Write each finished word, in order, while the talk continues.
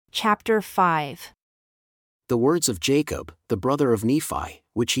Chapter 5. The words of Jacob, the brother of Nephi,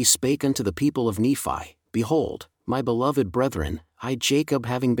 which he spake unto the people of Nephi. Behold, my beloved brethren, I Jacob,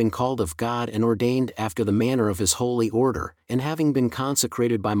 having been called of God and ordained after the manner of his holy order, and having been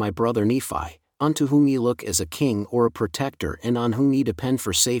consecrated by my brother Nephi, unto whom ye look as a king or a protector and on whom ye depend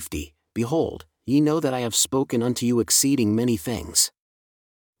for safety, behold, ye know that I have spoken unto you exceeding many things.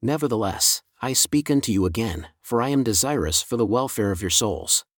 Nevertheless, I speak unto you again, for I am desirous for the welfare of your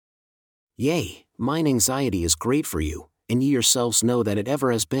souls. Yea, mine anxiety is great for you, and ye yourselves know that it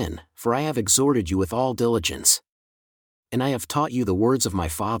ever has been, for I have exhorted you with all diligence. And I have taught you the words of my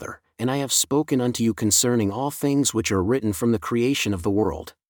Father, and I have spoken unto you concerning all things which are written from the creation of the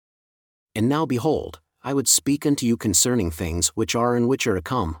world. And now behold, I would speak unto you concerning things which are and which are to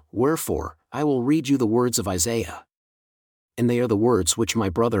come, wherefore, I will read you the words of Isaiah. And they are the words which my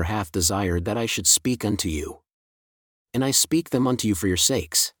brother hath desired that I should speak unto you. And I speak them unto you for your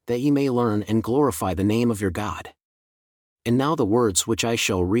sakes, that ye may learn and glorify the name of your God. And now the words which I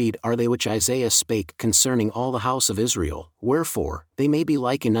shall read are they which Isaiah spake concerning all the house of Israel, wherefore, they may be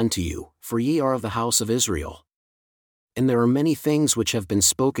likened unto you, for ye are of the house of Israel. And there are many things which have been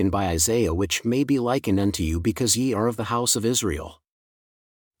spoken by Isaiah which may be likened unto you because ye are of the house of Israel.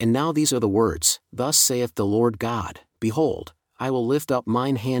 And now these are the words, Thus saith the Lord God, Behold, I will lift up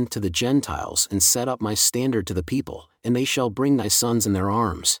mine hand to the Gentiles and set up my standard to the people, and they shall bring thy sons in their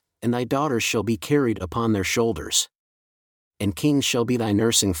arms, and thy daughters shall be carried upon their shoulders. And kings shall be thy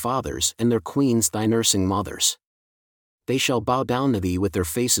nursing fathers and their queens thy nursing mothers. They shall bow down to thee with their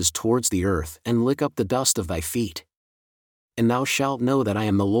faces towards the earth and lick up the dust of thy feet. And thou shalt know that I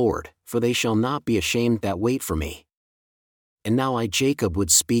am the Lord, for they shall not be ashamed that wait for me. And now I Jacob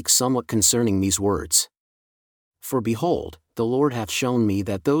would speak somewhat concerning these words. For behold, the Lord hath shown me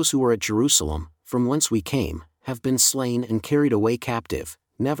that those who are at Jerusalem, from whence we came, have been slain and carried away captive.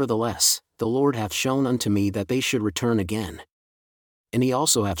 Nevertheless, the Lord hath shown unto me that they should return again. And he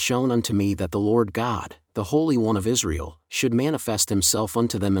also hath shown unto me that the Lord God, the Holy One of Israel, should manifest himself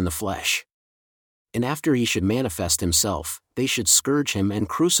unto them in the flesh. And after he should manifest himself, they should scourge him and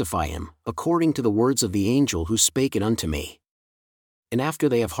crucify him, according to the words of the angel who spake it unto me. And after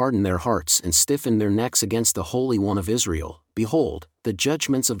they have hardened their hearts and stiffened their necks against the Holy One of Israel, behold, the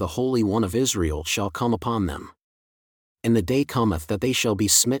judgments of the Holy One of Israel shall come upon them. And the day cometh that they shall be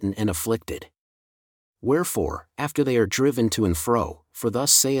smitten and afflicted. Wherefore, after they are driven to and fro, for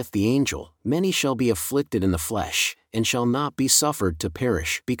thus saith the angel, many shall be afflicted in the flesh, and shall not be suffered to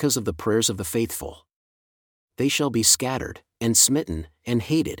perish because of the prayers of the faithful. They shall be scattered, and smitten, and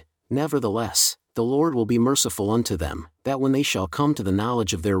hated, nevertheless, the Lord will be merciful unto them, that when they shall come to the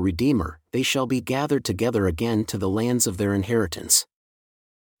knowledge of their Redeemer, they shall be gathered together again to the lands of their inheritance.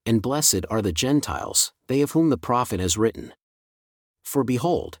 And blessed are the Gentiles, they of whom the prophet has written. For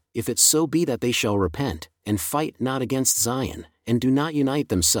behold, if it so be that they shall repent, and fight not against Zion, and do not unite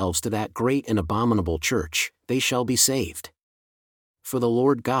themselves to that great and abominable church, they shall be saved. For the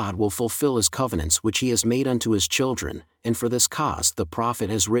Lord God will fulfill his covenants which he has made unto his children, and for this cause the prophet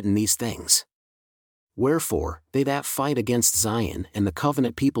has written these things. Wherefore, they that fight against Zion and the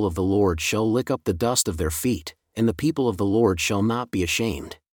covenant people of the Lord shall lick up the dust of their feet, and the people of the Lord shall not be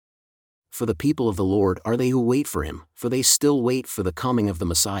ashamed. For the people of the Lord are they who wait for him, for they still wait for the coming of the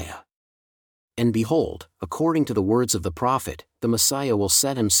Messiah. And behold, according to the words of the prophet, the Messiah will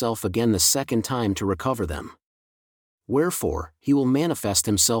set himself again the second time to recover them. Wherefore, he will manifest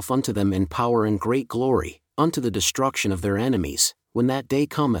himself unto them in power and great glory, unto the destruction of their enemies, when that day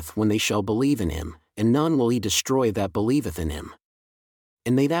cometh when they shall believe in him, and none will he destroy that believeth in him.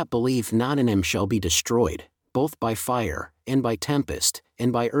 And they that believe not in him shall be destroyed, both by fire, and by tempest,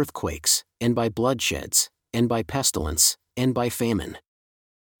 and by earthquakes, and by bloodsheds, and by pestilence, and by famine.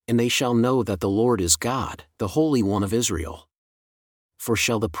 And they shall know that the Lord is God, the Holy One of Israel. For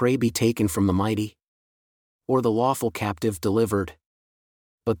shall the prey be taken from the mighty? Or the lawful captive delivered?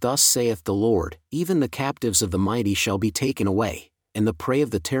 But thus saith the Lord, even the captives of the mighty shall be taken away, and the prey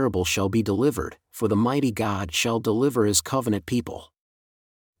of the terrible shall be delivered, for the mighty God shall deliver his covenant people.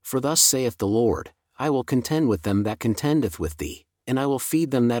 For thus saith the Lord, I will contend with them that contendeth with thee, and I will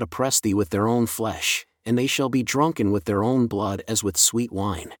feed them that oppress thee with their own flesh, and they shall be drunken with their own blood as with sweet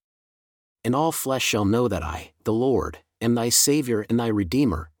wine. And all flesh shall know that I, the Lord, am thy Saviour and thy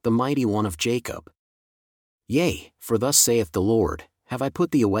Redeemer, the mighty one of Jacob. Yea, for thus saith the Lord, have I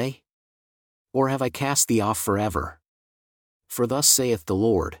put thee away? Or have I cast thee off forever? For thus saith the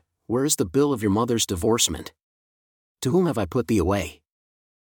Lord, where is the bill of your mother's divorcement? To whom have I put thee away?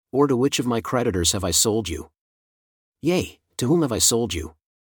 Or to which of my creditors have I sold you? Yea, to whom have I sold you?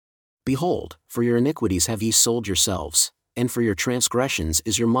 Behold, for your iniquities have ye sold yourselves, and for your transgressions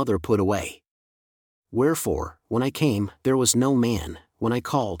is your mother put away. Wherefore, when I came, there was no man, when I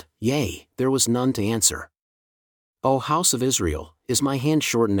called, yea, there was none to answer. O house of Israel, is my hand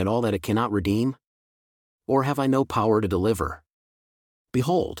shortened at all that it cannot redeem? Or have I no power to deliver?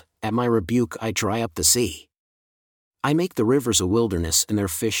 Behold, at my rebuke I dry up the sea. I make the rivers a wilderness and their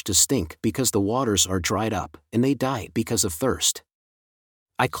fish to stink because the waters are dried up, and they die because of thirst.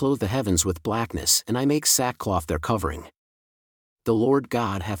 I clothe the heavens with blackness and I make sackcloth their covering. The Lord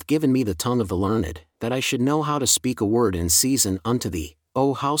God hath given me the tongue of the learned, that I should know how to speak a word in season unto thee,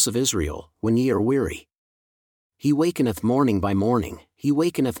 O house of Israel, when ye are weary. He wakeneth morning by morning, he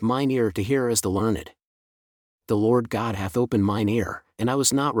wakeneth mine ear to hear as the learned. The Lord God hath opened mine ear, and I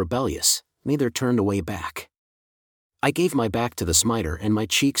was not rebellious, neither turned away back. I gave my back to the smiter and my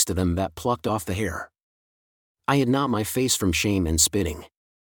cheeks to them that plucked off the hair. I hid not my face from shame and spitting.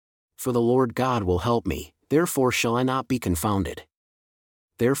 For the Lord God will help me, therefore shall I not be confounded.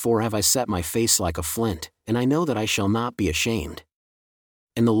 Therefore have I set my face like a flint, and I know that I shall not be ashamed.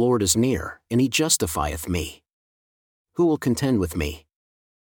 And the Lord is near, and he justifieth me. Who will contend with me?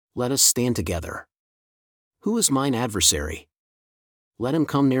 Let us stand together. Who is mine adversary? Let him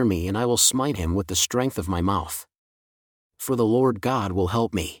come near me, and I will smite him with the strength of my mouth. For the Lord God will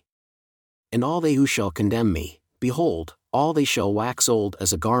help me. And all they who shall condemn me, behold, all they shall wax old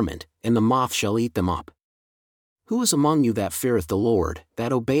as a garment, and the moth shall eat them up. Who is among you that feareth the Lord,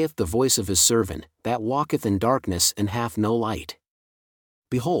 that obeyeth the voice of his servant, that walketh in darkness and hath no light?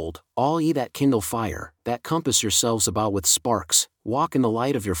 Behold, all ye that kindle fire, that compass yourselves about with sparks, walk in the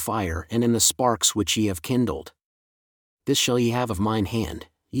light of your fire and in the sparks which ye have kindled. This shall ye have of mine hand,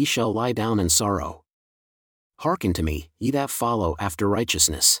 ye shall lie down in sorrow. Hearken to me, ye that follow after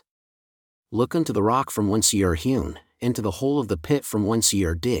righteousness. Look unto the rock from whence ye are hewn, and to the hole of the pit from whence ye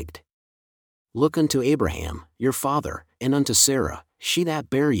are digged. Look unto Abraham, your father, and unto Sarah, she that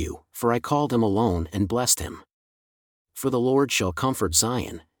bare you, for I called him alone and blessed him. For the Lord shall comfort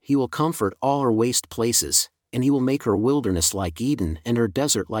Zion, he will comfort all her waste places, and he will make her wilderness like Eden and her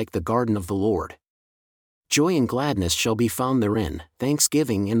desert like the garden of the Lord. Joy and gladness shall be found therein,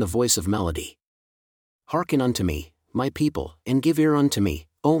 thanksgiving and the voice of melody. Hearken unto me, my people, and give ear unto me,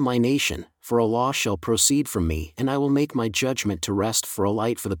 O my nation, for a law shall proceed from me, and I will make my judgment to rest for a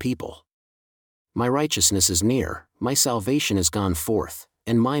light for the people. My righteousness is near, my salvation is gone forth,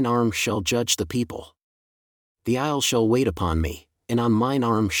 and mine arm shall judge the people. The isles shall wait upon me, and on mine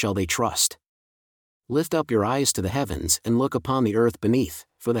arm shall they trust. Lift up your eyes to the heavens and look upon the earth beneath,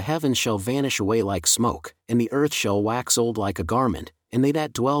 for the heavens shall vanish away like smoke, and the earth shall wax old like a garment, and they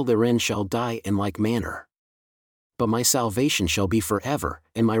that dwell therein shall die in like manner. But my salvation shall be forever,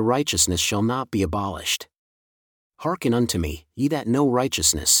 and my righteousness shall not be abolished. Hearken unto me, ye that know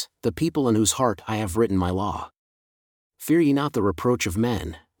righteousness, the people in whose heart I have written my law. Fear ye not the reproach of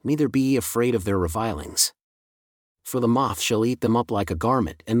men, neither be ye afraid of their revilings. For the moth shall eat them up like a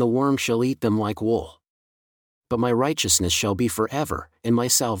garment, and the worm shall eat them like wool. But my righteousness shall be forever, and my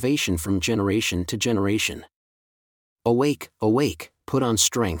salvation from generation to generation. Awake, awake, put on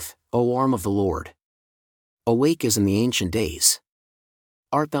strength, O arm of the Lord. Awake as in the ancient days.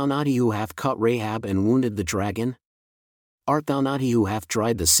 Art thou not he who hath cut Rahab and wounded the dragon? Art thou not he who hath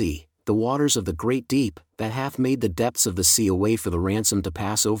dried the sea, the waters of the great deep, that hath made the depths of the sea a way for the ransom to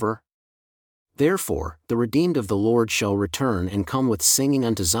pass over? Therefore, the redeemed of the Lord shall return and come with singing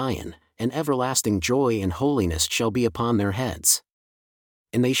unto Zion, and everlasting joy and holiness shall be upon their heads.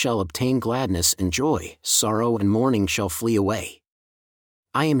 And they shall obtain gladness and joy, sorrow and mourning shall flee away.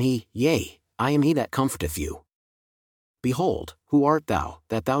 I am he, yea, I am he that comforteth you. Behold, who art thou,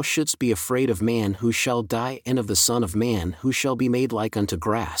 that thou shouldst be afraid of man who shall die, and of the Son of Man who shall be made like unto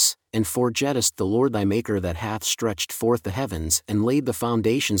grass, and forgettest the Lord thy Maker that hath stretched forth the heavens and laid the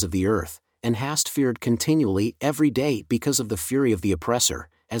foundations of the earth, and hast feared continually every day because of the fury of the oppressor,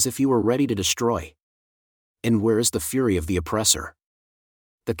 as if he were ready to destroy. And where is the fury of the oppressor?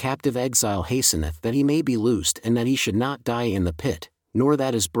 The captive exile hasteneth that he may be loosed, and that he should not die in the pit, nor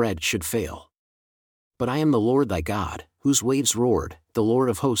that his bread should fail. But I am the Lord thy God, whose waves roared, the Lord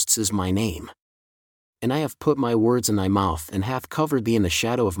of hosts is my name. And I have put my words in thy mouth, and hath covered thee in the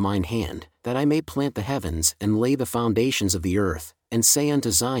shadow of mine hand, that I may plant the heavens and lay the foundations of the earth, and say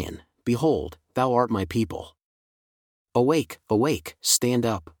unto Zion, Behold, thou art my people. Awake, awake, stand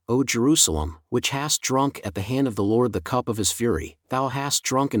up, O Jerusalem, which hast drunk at the hand of the Lord the cup of his fury, thou hast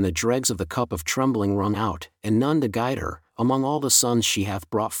drunken the dregs of the cup of trembling wrung out, and none to guide her, among all the sons she hath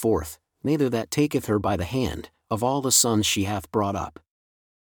brought forth, neither that taketh her by the hand, of all the sons she hath brought up.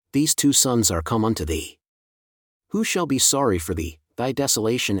 These 2 sons are come unto thee. Who shall be sorry for thee, thy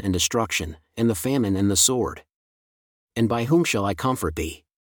desolation and destruction, and the famine and the sword? And by whom shall I comfort thee?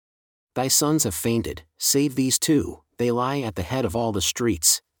 Thy sons have fainted, save these two, they lie at the head of all the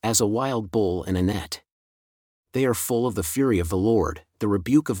streets, as a wild bull in a net. They are full of the fury of the Lord, the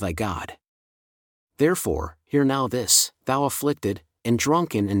rebuke of thy God. Therefore, hear now this, thou afflicted, and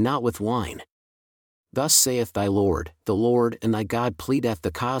drunken and not with wine. Thus saith thy Lord, the Lord and thy God pleadeth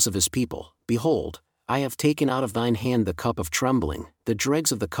the cause of his people, Behold, I have taken out of thine hand the cup of trembling, the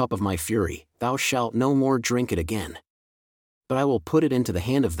dregs of the cup of my fury, thou shalt no more drink it again. But I will put it into the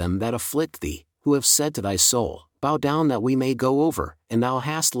hand of them that afflict thee, who have said to thy soul, Bow down that we may go over, and thou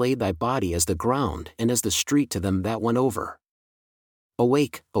hast laid thy body as the ground and as the street to them that went over.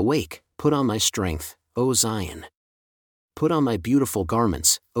 Awake, awake, put on thy strength, O Zion. Put on thy beautiful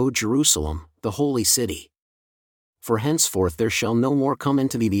garments, O Jerusalem, the holy city. For henceforth there shall no more come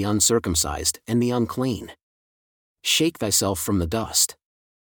into thee the uncircumcised and the unclean. Shake thyself from the dust.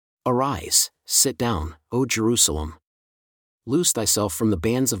 Arise, sit down, O Jerusalem. Loose thyself from the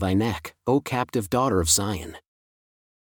bands of thy neck, O captive daughter of Zion.